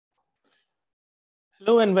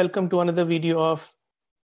Hello and welcome to another video of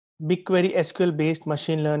BigQuery SQL-based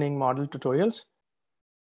machine learning model tutorials.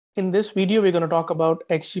 In this video, we're going to talk about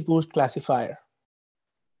XGBoost Classifier.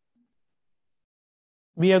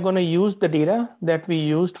 We are going to use the data that we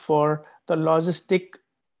used for the logistic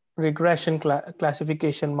regression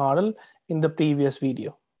classification model in the previous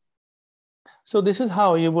video. So this is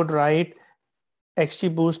how you would write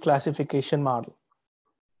XGBoost classification model.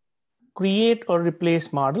 Create or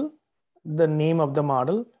replace model, the name of the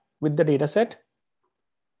model with the data set.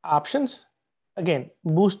 Options, again,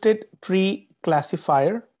 boosted tree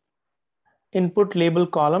classifier, input label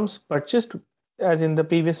columns purchased. As in the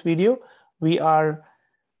previous video, we are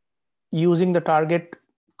using the target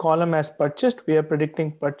column as purchased. We are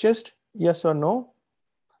predicting purchased, yes or no.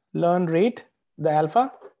 Learn rate, the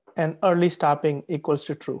alpha, and early stopping equals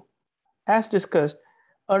to true. As discussed,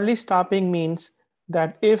 early stopping means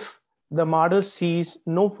that if the model sees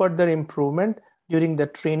no further improvement during the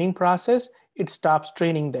training process, it stops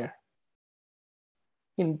training there.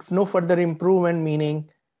 No further improvement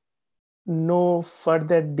meaning no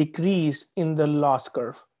further decrease in the loss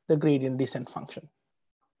curve, the gradient descent function.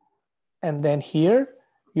 And then here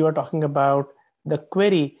you are talking about the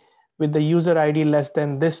query with the user ID less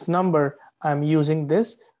than this number. I'm using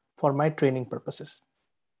this for my training purposes.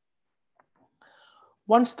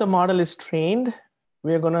 Once the model is trained,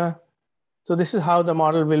 we're gonna, so this is how the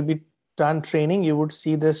model will be done training. You would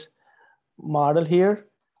see this model here,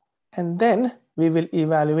 and then we will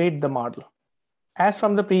evaluate the model. As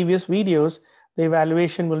from the previous videos, the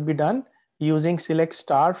evaluation will be done using select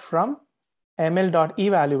star from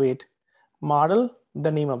ml.evaluate model,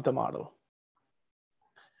 the name of the model.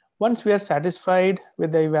 Once we are satisfied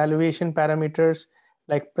with the evaluation parameters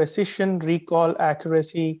like precision, recall,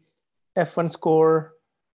 accuracy, F1 score,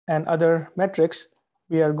 and other metrics,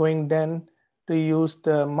 we are going then to use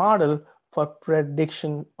the model for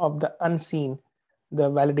prediction of the unseen, the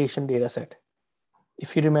validation data set.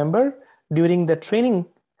 If you remember, during the training,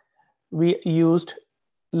 we used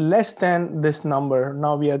less than this number.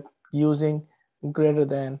 Now we are using greater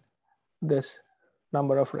than this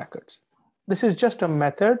number of records. This is just a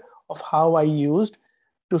method of how I used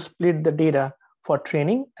to split the data for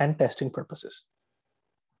training and testing purposes.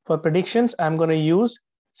 For predictions, I'm going to use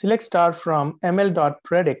select star from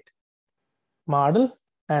ml.predict model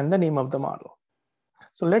and the name of the model.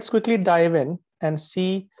 So let's quickly dive in and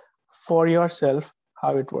see for yourself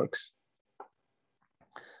how it works.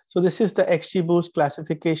 So this is the XGBoost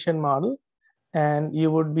classification model, and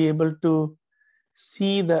you would be able to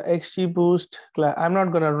see the XGBoost. I'm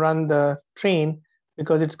not going to run the train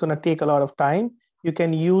because it's going to take a lot of time. You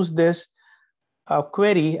can use this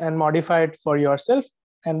query and modify it for yourself.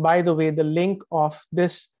 And by the way, the link of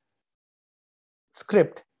this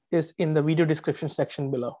script is in the video description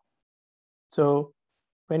section below. So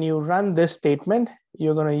when you run this statement,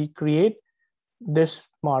 you're going to create this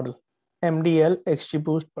model, MDL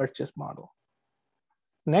XGBoost purchase model.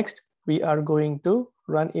 Next, we are going to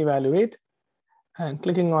run evaluate and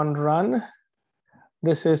clicking on run.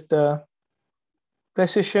 This is the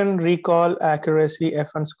precision, recall, accuracy,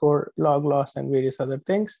 F1 score, log loss, and various other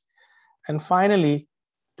things. And finally,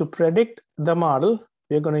 to predict the model,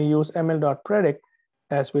 we're going to use ml.predict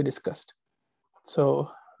as we discussed. So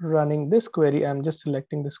running this query, I'm just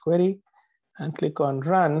selecting this query and click on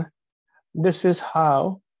run. This is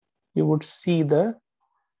how you would see the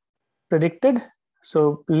predicted.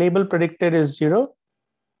 So label predicted is 0.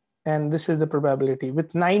 And this is the probability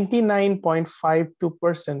with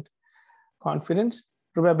 99.52% confidence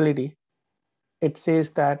probability. It says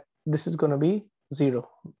that this is going to be 0.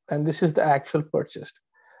 And this is the actual purchased.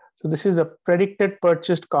 So this is the predicted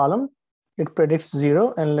purchased column. It predicts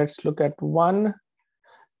 0. And let's look at 1.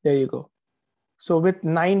 There you go. So with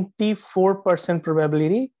 94%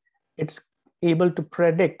 probability, it's able to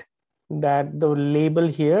predict that the label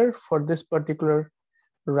here for this particular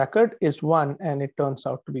record is 1, and it turns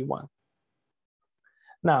out to be 1.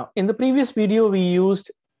 Now, in the previous video, we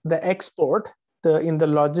used the export in the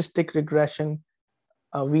logistic regression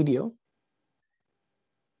video.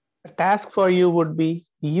 A task for you would be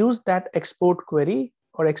use that export query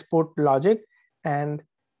or export logic and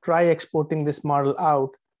try exporting this model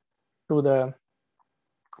out to the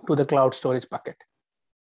cloud storage bucket.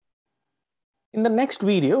 In the next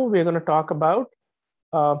video, we're going to talk about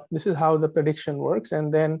this is how the prediction works,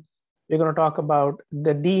 and then we're going to talk about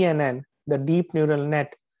the DNN, the deep neural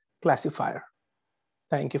net classifier.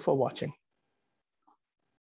 Thank you for watching.